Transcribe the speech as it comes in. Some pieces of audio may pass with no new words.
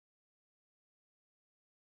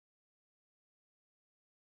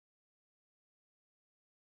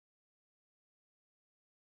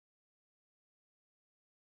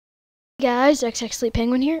Guys, XX Sleep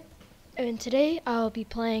Penguin here, and today I'll be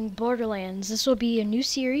playing Borderlands. This will be a new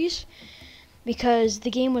series because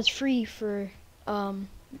the game was free for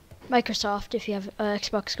Microsoft if you have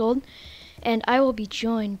Xbox Gold, and I will be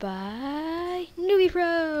joined by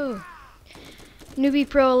noobypro.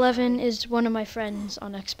 noobypro 11 is one of my friends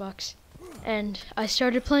on Xbox, and I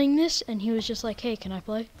started playing this, and he was just like, "Hey, can I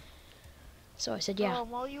play?" So I said, "Yeah."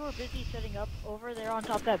 While you were busy setting up over there on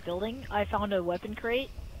top of that building, I found a weapon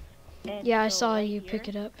crate. And Yeah, I so saw right you here, pick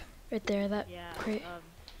it up right there, that yeah, crate.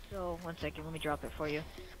 So, one second, let me drop it for you.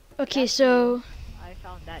 Okay, That's so... cool. I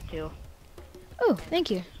found that too. Oh, thank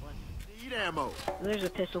you. This one. Need ammo. There's a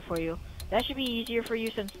pistol for you. That should be easier for you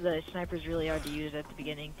since the sniper's really hard to use at the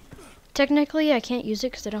beginning. Technically, I can't use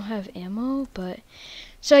it because I don't have ammo, but...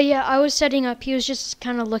 So yeah, I was setting up, he was just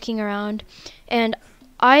kind of looking around, and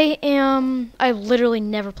I've literally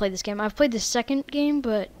never played this game. I've played the second game,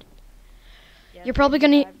 but... Yeah, You're probably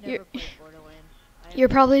gonna... You're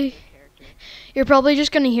probably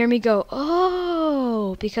just gonna hear me go,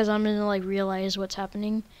 "Oh," because I'm gonna like realize what's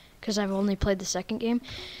happening because I've only played the second game.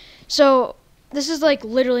 So this is like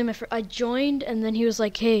literally I joined, and then he was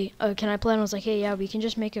like, "Hey, can I play?" And I was like, "Hey, yeah, we can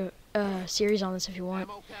just make a series on this if you want."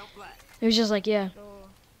 He was just like, "Yeah."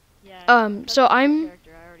 So I'm,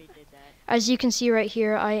 as you can see right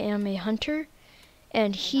here, I am a hunter,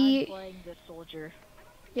 and I'm playing the soldier.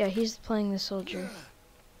 Yeah, he's playing the soldier.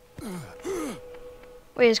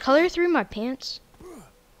 Wait, is color through my pants?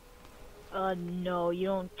 No, you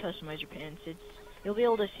don't customize your pants. You'll be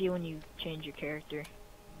able to see when you change your character.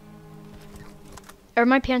 Are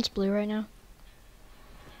my pants blue right now?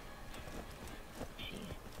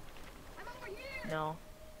 No.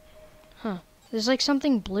 Huh. There's like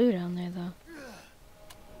something blue down there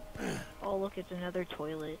though. Oh, look, it's another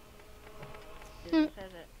toilet.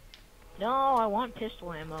 No, I want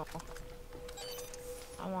pistol ammo.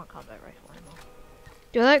 I want combat rifle ammo.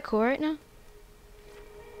 Do I look cool right now?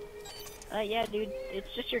 Yeah, dude,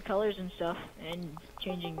 it's just your colors and stuff, and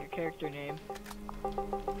changing your character name.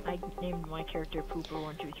 I named my character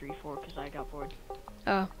Pooper1234 because I got bored.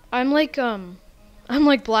 Oh, I'm like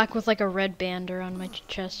black with like a red band around my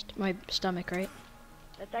chest, my stomach, right?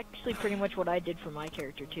 That's actually pretty much what I did for my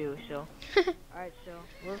character too, so. Alright, so,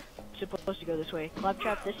 we're supposed to go this way.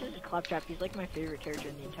 Claptrap, this is Claptrap, he's like my favorite character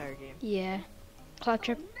in the entire game. Yeah.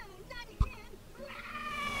 Claptrap.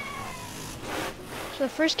 So the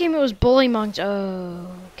first game it was bully monks. Oh,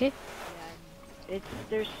 okay. Yeah,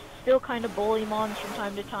 there's still kind of bully mons from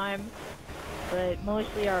time to time, but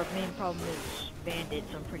mostly our main problem is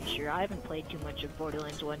bandits, I'm pretty sure. I haven't played too much of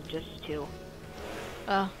Borderlands 1, just 2.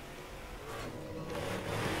 Oh.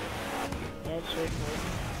 Yeah, it's straightforward.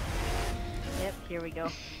 Yep, here we go.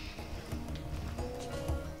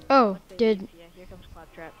 Oh, did... Yeah, here comes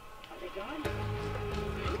Claptrap.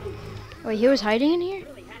 Wait, he was hiding in here?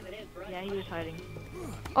 Yeah, he was hiding.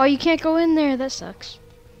 Oh, you can't go in there, that sucks.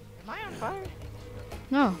 Am I on fire?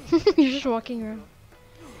 No, you're just walking around.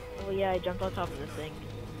 Oh yeah, I jumped on top of the thing.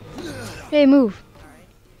 Hey, move. Alright.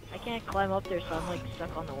 I can't climb up there, so I'm like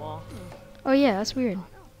stuck on the wall. Oh yeah, that's weird.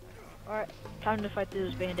 Alright, time to fight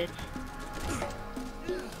those bandits.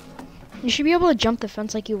 You should be able to jump the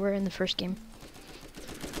fence like you were in the first game.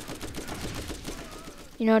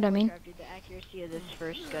 You know what I mean? Dude, the accuracy of this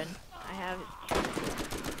first gun I have is...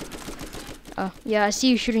 Oh, yeah, I see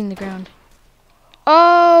you shooting the ground.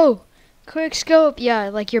 Oh! Quick scope! Yeah,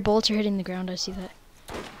 like your bullets are hitting the ground, I see that.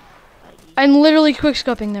 I'm literally quick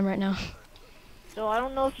scoping them right now. So I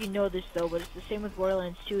don't know if you know this though, but it's the same with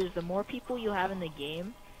Borderlands 2, is the more people you have in the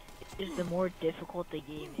game, is the more difficult the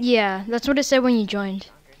game is. Yeah, that's what it said when you joined.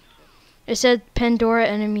 It said Pandora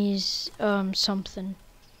enemies, something.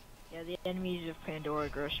 Yeah, the enemies of Pandora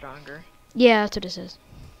grow stronger. Yeah, that's what it says.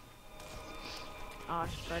 Oh,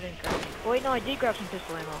 I didn't grab it. Oh wait, no, I did grab some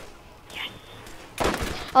pistol ammo. Yes!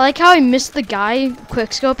 I like how I missed the guy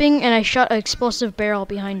quick scoping and I shot an explosive barrel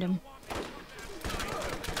behind him.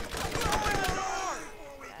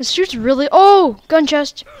 This shoots really— oh! Gun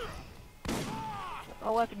chest!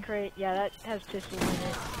 Oh, weapon crate. Yeah, that has pistols in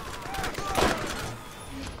it.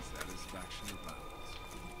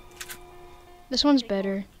 This one's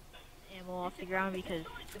better. Ammo off the ground because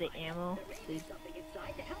the ammo, this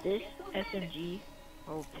SMG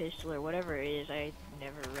or pistol or whatever it is, I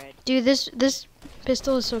never read. Dude, this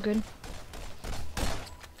pistol is so good.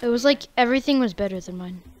 It was like everything was better than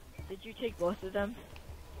mine. Did you take both of them?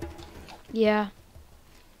 Yeah.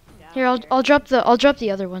 Yeah, Here, I'll drop the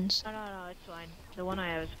other ones. No, it's fine. The one I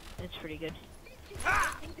have, it's pretty good.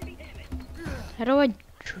 How do I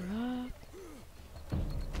drop?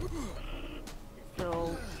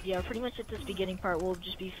 So yeah, pretty much at this beginning part, we'll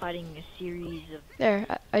just be fighting a series of... There,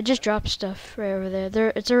 I just dropped stuff right over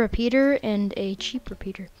there. It's a repeater and a cheap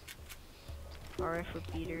repeater. RF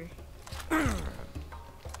repeater.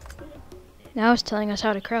 Now it's telling us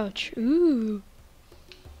how to crouch. Ooh.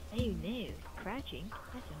 Oh no, crouching?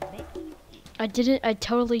 That's amazing. I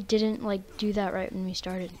totally didn't, like, do that right when we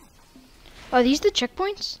started. Are these the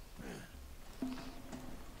checkpoints?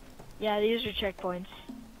 Yeah, these are checkpoints.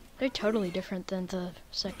 They're totally different than the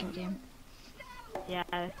second game. Yeah,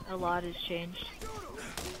 a lot has changed.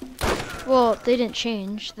 Well, they didn't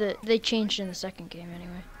change. They changed in the second game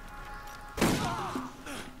anyway.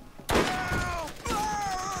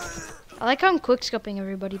 I like how I'm quickscoping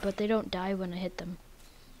everybody, but they don't die when I hit them.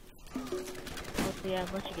 Well, yeah,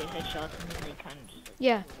 unless you get headshots and then they kind of just...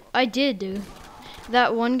 Yeah, I did, dude.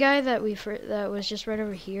 That one guy that that was just right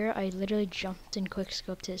over here, I literally jumped and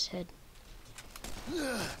quickscoped his head.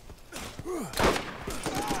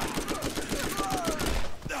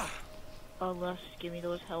 Oh, Les, give me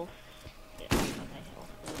those health. Yeah, I got my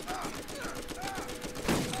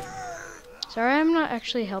health. Sorry, I'm not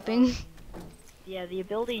actually helping. Yeah, the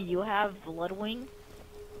ability you have, Bloodwing,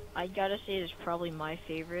 I gotta say is probably my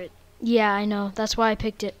favorite. Yeah, I know. That's why I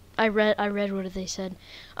picked it. I read what they said.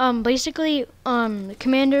 Basically,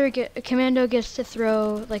 Commando gets to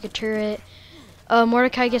throw like a turret.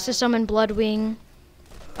 Mordecai gets to summon Bloodwing.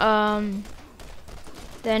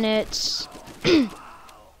 Then it's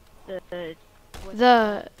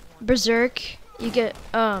the Berserk. You get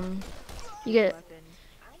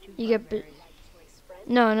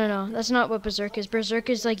No. That's not what Berserk is. Berserk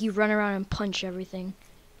is like you run around and punch everything.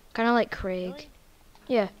 Kind of like Craig. Really?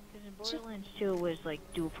 Yeah. Because in Borderlands 2 was like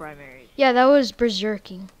dual primaries. Yeah, that was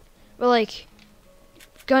Berserking. Or like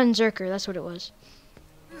Gunzerker, that's what it was.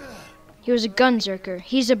 He was a Gunzerker.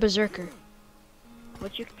 He's a Berserker.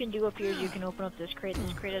 What you can do up here is you can open up this crate.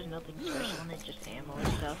 This crate has nothing special in it, just ammo and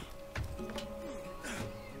stuff.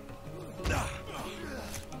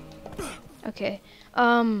 Okay.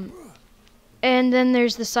 And then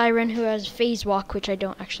there's the Siren who has Phase Walk, which I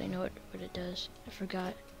don't actually know what it does. I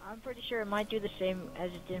forgot. I'm pretty sure it might do the same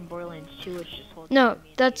as it did in Borderlands 2, which just holds No,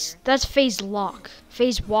 enemies that's Phase Lock.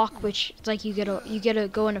 Phase Walk, which it's like you gotta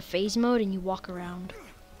go in a phase mode and you walk around.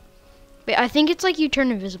 But I think it's like you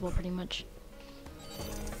turn invisible pretty much.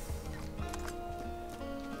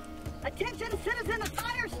 Attention, citizen of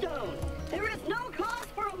Firestone! There is no cause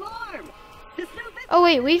for alarm! Oh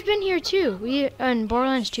wait, we've been here too. In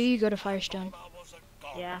Borderlands 2 you go to Firestone.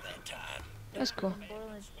 Yeah. That's cool. In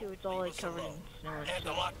Borderlands 2, it's all like covered in snow and Had to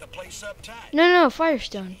stuff. lock the place up tight. No,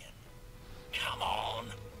 Firestone. Come on.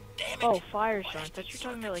 Damn it. Oh, Firestone. I thought you were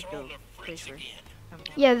talking about like the place where...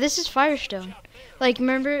 Yeah, this is Firestone. Like,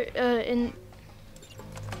 remember in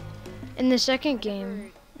the second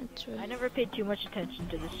game? I never paid too much attention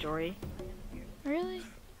to the story. Really?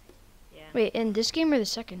 Yeah. Wait, in this game or the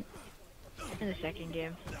second? In the second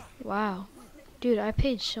game. Wow. Dude, I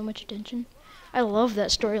paid so much attention. I love that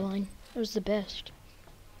storyline. It was the best.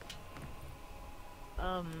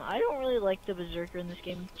 I don't really like the Berserker in this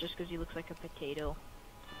game just because he looks like a potato.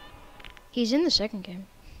 He's in the second game.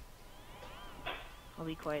 I'll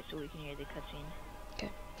be quiet so we can hear the cutscene. Okay.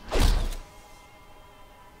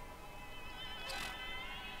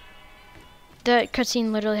 That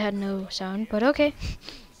cutscene literally had no sound, but okay.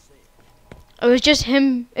 It was just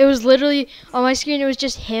him. It was literally on my screen. It was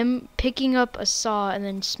just him picking up a saw and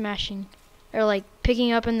then smashing, or like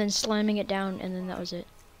picking up and then slamming it down, and then that was it.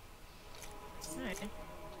 Alright.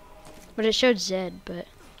 But it showed Zed, but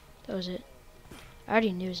that was it. I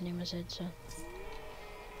already knew his name was Zed, so.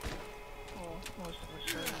 Oh, most of us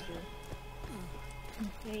starting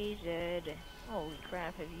to. Hey Zed. Holy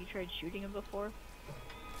crap, have you tried shooting him before?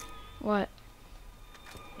 What?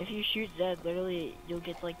 If you shoot Zed, literally you'll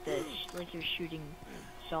get like the like you're shooting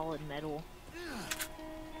solid metal.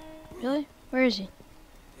 Really? Where is he?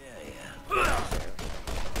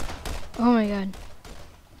 Oh my god.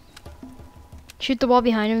 Shoot the wall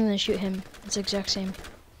behind him and then shoot him. It's the exact same.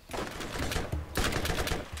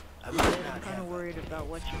 I'm kind of worried about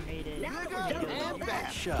what you made it.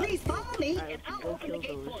 Please follow me Alright, and let's I'll go open the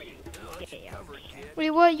kill gate those for you. scabs.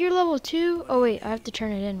 Wait, what? You're level 2? Oh wait, I have to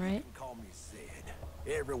turn it in, right? Call me Zed.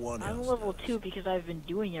 Everyone I'm else level does. 2 because I've been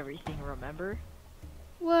doing everything, remember?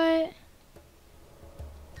 What?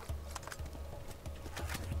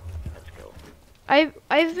 Let's go.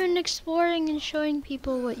 I've been exploring and showing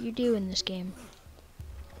people what you do in this game.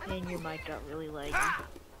 And your mic got really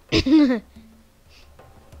laggy.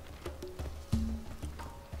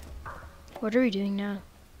 What are we doing now?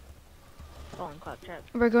 Falling cloud trap.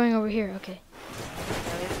 We're going over here, okay. Yeah,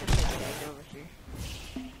 we have to take tagged over here.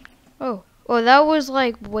 Oh, Oh, that was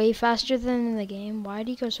like way faster than in the game. Why did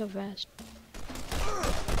he go so fast? If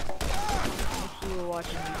you were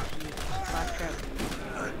watching YouTube, Claptrap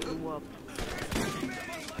blew up.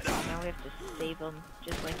 Now we have to save him,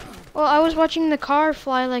 just like, Well, I was watching the car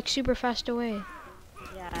fly like super fast away.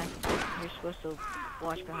 yeah, you're supposed to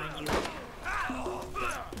watch behind you.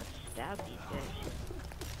 Stab these guys.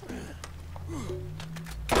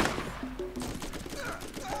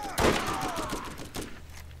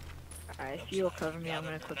 Alright, if you'll cover me, I'm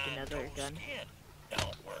gonna equip another gun.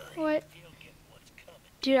 What?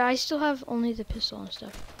 Dude, I still have only the pistol and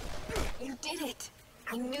stuff. You did it!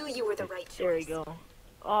 I knew you were the right choice. There we go.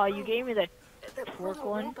 Oh, you gave me the The torque portal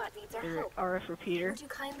one, robot needs our the help. RF repeater. Would you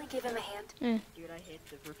kindly give him a hand? Dude, I hate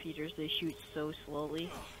the repeaters. They shoot so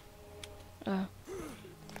slowly. Oh.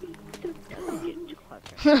 Doesn't get to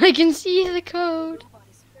Claptrap. I can see the code. Robot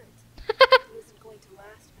is hurt. He isn't going to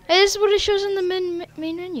last very Hey, this is what it shows in the main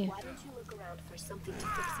menu. Why don't you look around for something to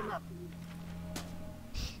fix him up?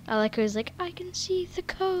 I like how he's like, I can see the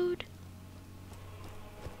code.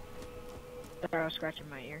 Sorry, I was scratching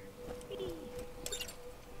my ear.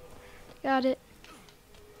 Got it.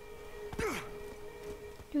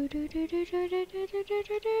 Do, do, do, do, do, do, do, do, do,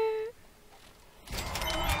 do, do.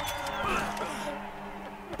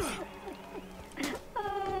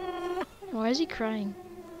 Why is he crying?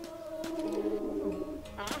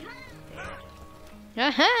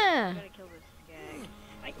 Aha! Gotta kill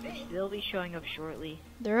this skag. They'll be showing up shortly.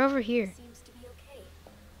 They're over here. Seems to be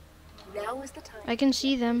okay. Now is the time. I can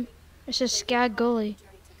see them. It says Skag Gully. Journey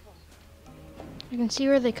to come. I can see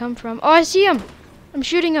where they come from. Oh, I see him! I'm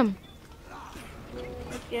shooting him.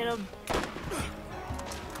 Let's get him.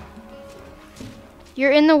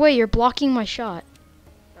 You're in the way. You're blocking my shot.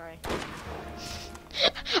 Sorry.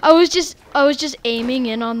 I was just aiming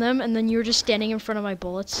in on them, and then you were just standing in front of my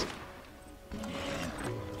bullets.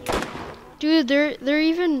 Dude,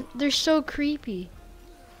 they're so creepy.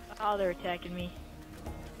 Oh, they're attacking me.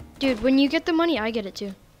 Dude, when you get the money, I get it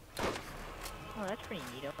too. Oh, that's pretty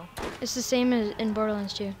neato. It's the same as in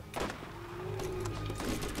Borderlands 2.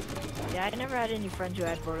 Yeah, I never had any friends who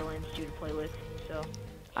had Borderlands 2 to play with, so.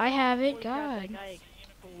 I have it. Holy crap, God. that guy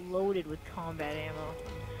exploded with combat ammo.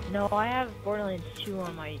 No, I have Borderlands 2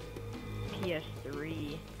 on my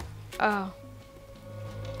PS3. Oh,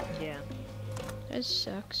 Yeah. that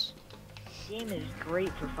sucks. The game is great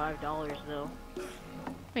for $5 though.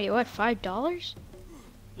 Wait, what? $5?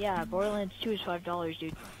 Yeah, Borderlands 2 is $5,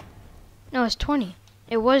 dude. No, it's 20.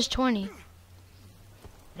 It was 20.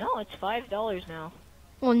 No, it's $5 now.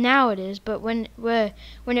 Well, now it is, but when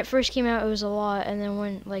it first came out, it was a lot, and then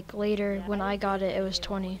when later Yeah, when I I got it, it was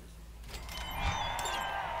 20.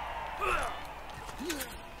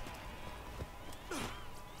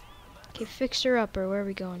 Okay, fix her up, or where are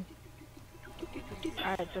we going?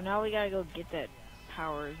 Alright, so now we gotta go get that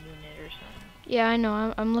power unit or something. Yeah, I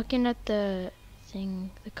know. I'm looking at the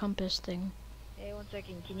thing, the compass thing. Hey, one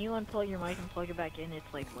second. Can you unplug your mic and plug it back in? It's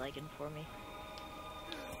like lagging for me.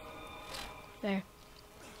 There.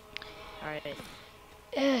 Alright.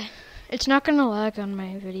 It's not gonna lag on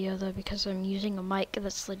my video though because I'm using a mic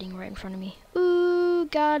that's sitting right in front of me. Ooh,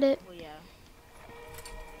 got it. Oh, yeah.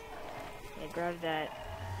 Yeah, grab that.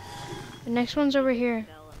 The next one's over here.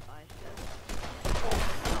 Sell and buy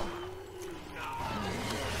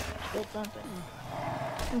stuff. Build something.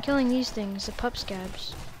 I'm killing these things, the pup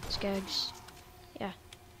scabs. Skags. Yeah.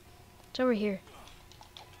 It's over here.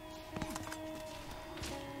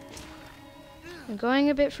 I'm going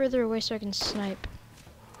a bit further away so I can snipe.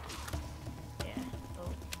 Yeah.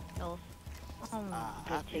 Oh, health. I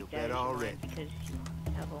Go feel take that better already. because you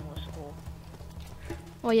have almost full.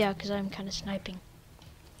 Well, yeah, because I'm kind of sniping.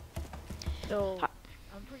 So,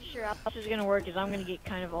 I'm pretty sure how this is gonna work is I'm gonna get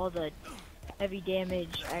kind of all the heavy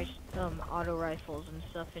damage auto rifles and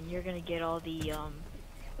stuff, and you're gonna get all the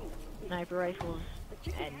sniper rifles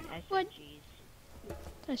and SMGs. What?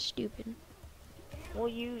 That's stupid. Well,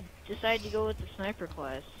 you decided to go with the sniper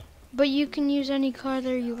class. But you can use any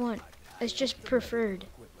color you want. It's just preferred.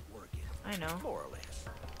 I know. More or less.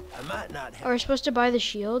 I might not have Are we supposed to buy the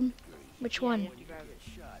shield? Which You one? have to grab it.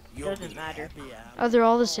 shot. Doesn't be matter. happy I'm Oh, they're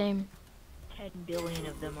all the same. 10 billion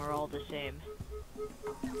of them are all the same.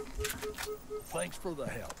 Thanks for the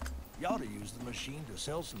help. You ought to use the machine to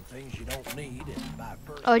sell some things you don't need and buy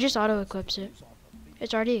purses. Oh, it just auto-equips it.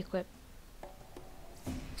 It's already equipped.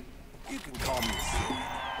 You can call me Sid.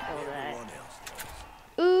 All that. Everyone else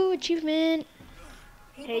does. Ooh, achievement.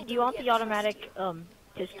 Hey, do you want the automatic pistol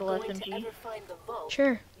If you're going to SMG? ever find the vault,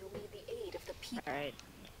 Sure. you'll need the aid of the people. Alright,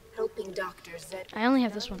 Helping Dr. Zed I only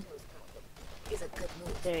have this one. is a good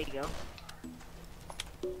move. there you go.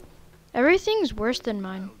 Everything's worse than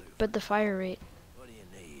mine. but the fire rate. What do you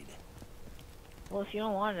need? Well, if you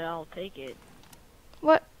don't want it, I'll take it.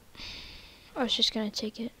 What? I was just gonna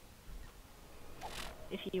take it.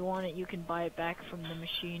 If you want it, you can buy it back from the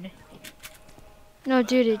machine. No,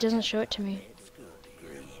 dude, it doesn't show it to me. It's good to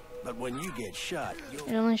agree. But when you get shot, you'll...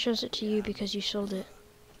 It only shows it to you because you sold it.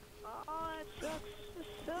 Oh, it sucks to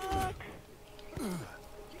suck.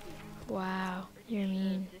 Wow, you're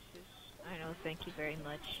mean. This is, I know, thank you very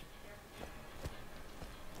much.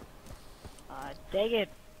 Dang it.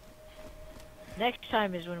 Next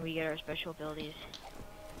time is when we get our special abilities.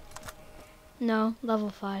 No, level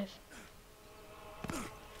 5.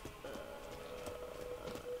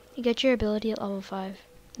 You get your ability at level 5.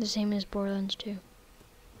 The same as Borderlands 2.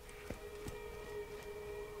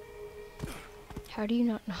 How do you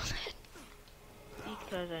not know that?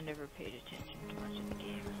 Because I never paid attention too much in the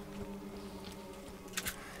game.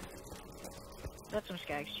 Got some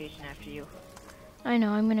skags chasing after you. I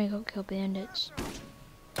know, I'm gonna go kill bandits.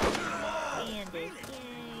 Bandits,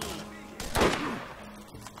 yay!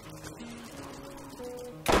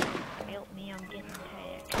 Help me, I'm getting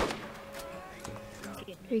attacked.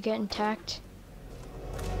 Are you getting tacked?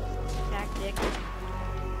 Tactic.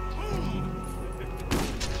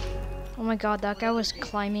 Oh my god, that guy was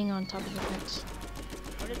climbing on top of the fence.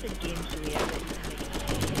 What other games do we have that you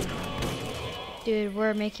can make? Dude,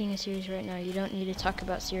 we're making a series right now. You don't need to talk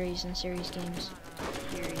about series and series games.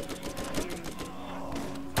 Series.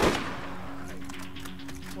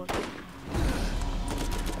 What's it?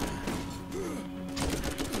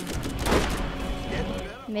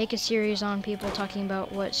 Make a series on people talking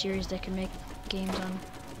about what series they can make games on.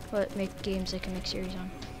 What games they can make series on.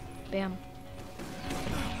 Bam.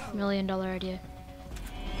 $1 million idea.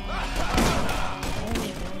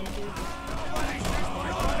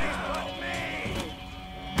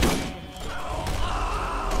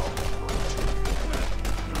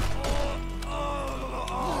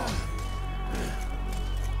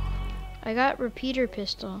 I got repeater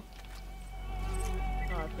pistol.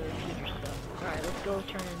 Oh, the repeater stuff. Alright, let's go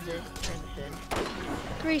turn this in.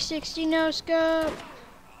 360 no scope.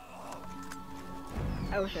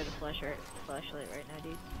 I wish I had a flashlight right now,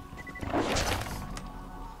 dude.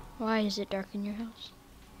 Why is it dark in your house?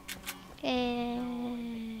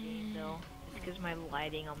 And No, it's because my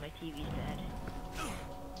lighting on my TV's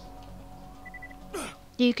bad.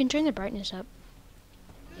 you can turn the brightness up.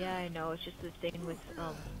 Yeah, I know. It's just the thing with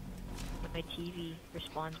my TV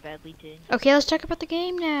responds badly to. Okay, let's talk about the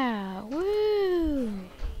game now. Woo!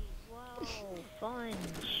 Wow, fun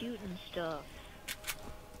shooting stuff.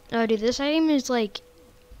 Oh, dude, this item is like,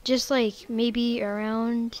 just like maybe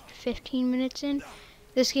around 15 minutes in.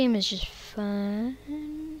 This game is just fun.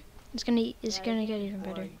 It's gonna get even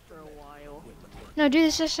better. For a while. No, dude,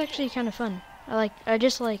 this is actually kind of fun. I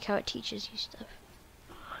just like how it teaches you stuff.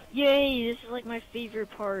 Yay! This is like my favorite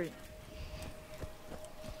part.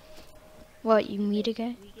 What, you meet a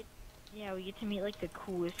guy? We get to meet like the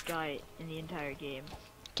coolest guy in the entire game.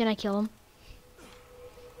 Can I kill him?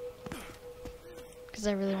 Because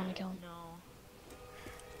I really want to kill him. No.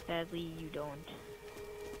 Sadly, you don't.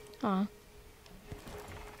 Aw.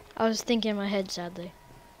 I was thinking in my head, sadly.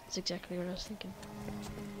 That's exactly what I was thinking.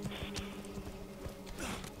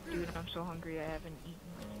 Dude, I'm so hungry I haven't eaten.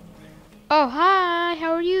 Oh, hi!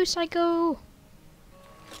 How are you, Psycho?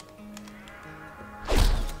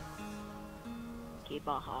 Okay,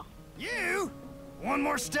 baha. You? One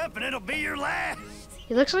more step and it'll be your last.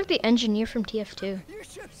 He looks like the engineer from TF2. You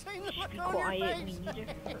should have seen the Be look on quiet, your me face.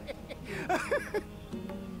 neither.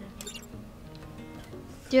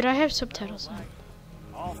 Dude, I have subtitles on.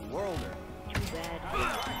 Off-worlder. Too bad.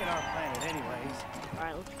 Back at our planet anyways.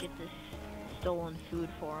 Alright, let's get this stolen food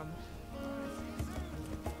for him.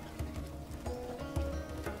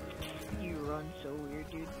 You run so weird,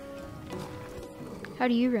 dude. How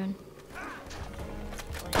do you run?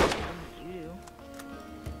 Like you do.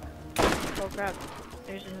 Oh crap.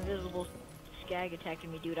 There's an invisible skag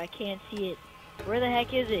attacking me, dude. I can't see it. Where the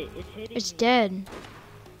heck is it? It's hitting It's me. dead.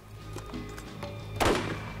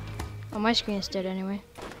 Oh, my screen is dead anyway.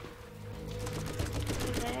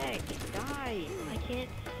 What the heck? Die! I can't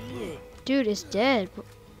see it. Dude, it's dead.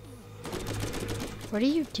 What are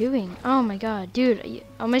you doing? Oh my god, dude.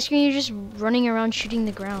 On my screen, you're just running around shooting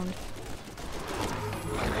the ground.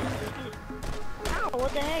 Ow,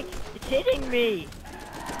 what the heck? It's hitting me!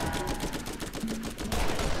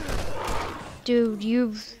 Dude,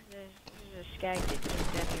 you've... There's a skag that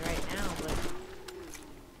aims at me right now, but...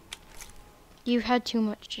 You've had too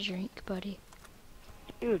much to drink, buddy.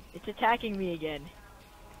 Dude, it's attacking me again.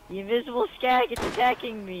 The invisible skag, it's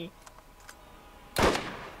attacking me.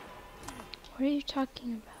 What are you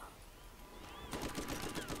talking about?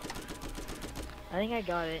 I think I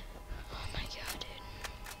got it. Oh my god,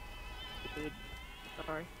 dude. Dude,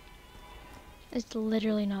 sorry. It's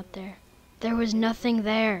literally not there. There was nothing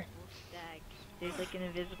there. Skag. There's like an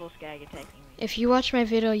invisible skag attacking me. If you watch my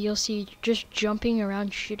video, you'll see just jumping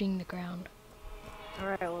around shooting the ground.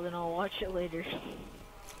 Alright, well then I'll watch it later.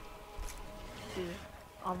 Dude,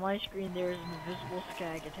 on my screen there's an invisible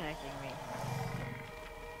skag attacking me.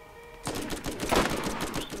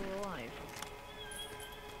 I'm still alive.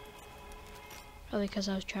 Probably because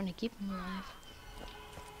I was trying to keep him alive.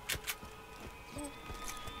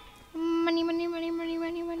 Money, money, money, money,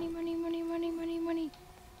 money, money, money, money, money, money, money.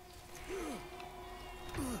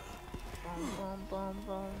 Boom, boom, boom,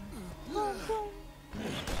 boom. Boom, boom.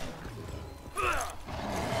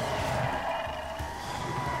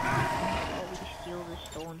 We steal the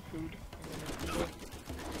stolen food and then eat it.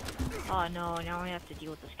 Oh no, now I have to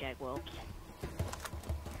deal with the skag whelps.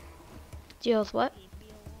 Deal with what?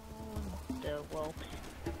 The whelps.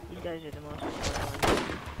 These guys are the most important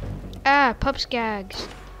ones. Ah, pup skags.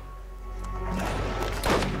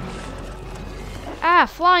 Ah,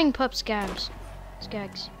 flying pup skags.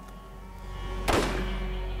 Skags.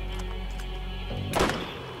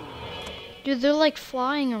 Dude, they're like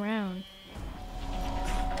flying around.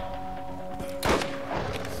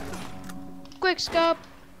 Quick scope.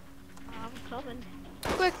 I'm coming.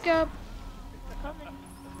 Quick scope. Coming.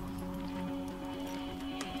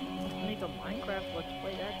 Make a Minecraft Let's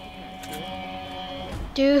Play, that'd be kinda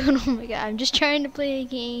Dude, oh my god, I'm just trying to play a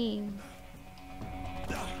game.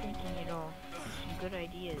 cool. I was thinking, you know, some good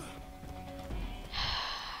ideas.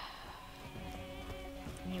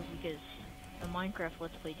 You know, because the Minecraft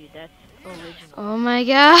Let's Play, dude, that's original. Oh my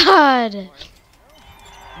god.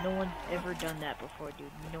 No one's ever done that before, dude.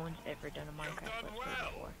 No one's ever done a Minecraft Let's Play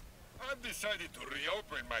before. I've decided to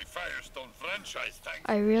reopen my Firestone franchise thanks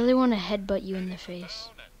I really want to headbutt you in the face.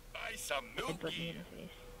 and buy some new Headbutt me gear. in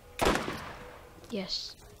the face.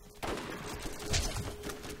 Yes.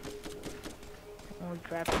 Holy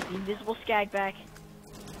crap, the invisible skag back.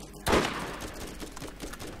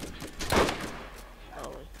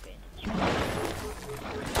 Oh, it's bandage.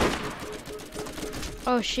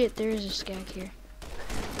 Oh shit, there is a skag here.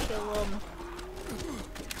 Kill him.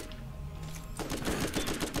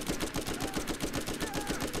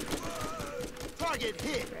 Target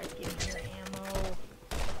hit. Crap, give me your ammo.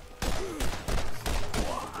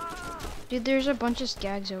 Dude, there's a bunch of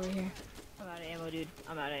skags over here. I'm out of ammo, dude.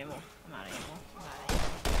 I'm out of ammo. I'm out of ammo. I'm out of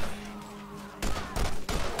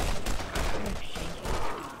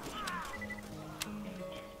ammo.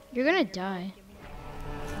 You're gonna die.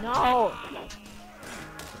 No!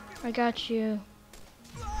 I got you.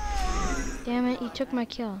 Damn it, you took my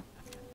kill.